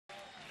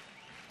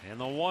And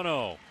the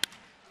 1-0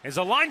 is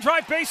a line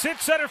drive base hit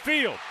center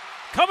field.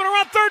 Coming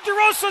around third,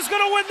 DeRosa's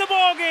going to win the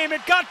ball game.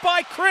 It got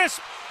by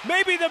Crisp.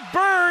 Maybe the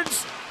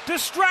Birds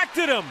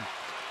distracted him.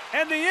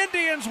 And the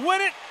Indians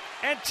win it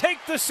and take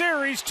the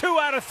series 2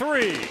 out of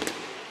 3.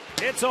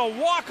 It's a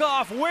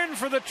walk-off win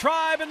for the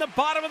Tribe in the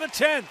bottom of the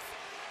 10th.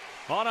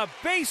 On a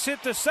base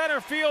hit to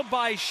center field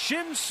by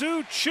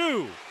Shin-Soo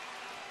Choo.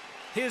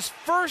 His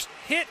first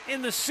hit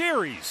in the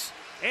series,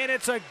 and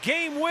it's a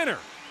game winner.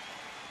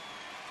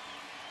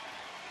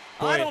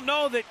 Boy. I don't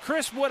know that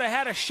Chris would have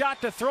had a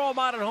shot to throw him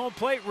out at home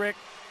plate, Rick,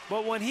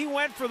 but when he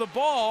went for the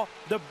ball,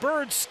 the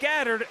Birds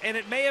scattered, and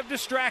it may have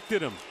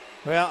distracted him.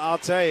 Well, I'll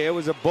tell you, it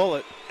was a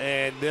bullet,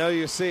 and there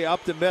you see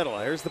up the middle.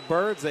 Here's the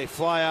Birds. They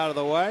fly out of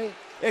the way.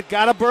 It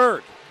got a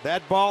bird.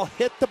 That ball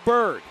hit the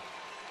bird,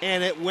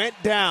 and it went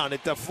down.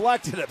 It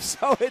deflected him,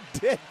 so it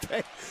did.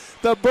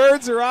 The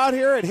Birds are out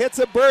here. It hits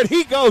a bird.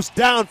 He goes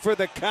down for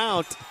the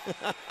count.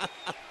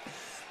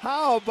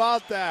 How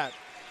about that?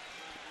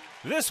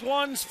 This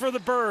one's for the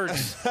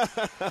Birds.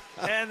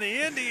 And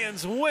the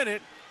Indians win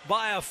it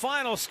by a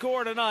final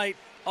score tonight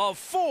of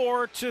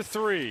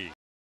 4-3.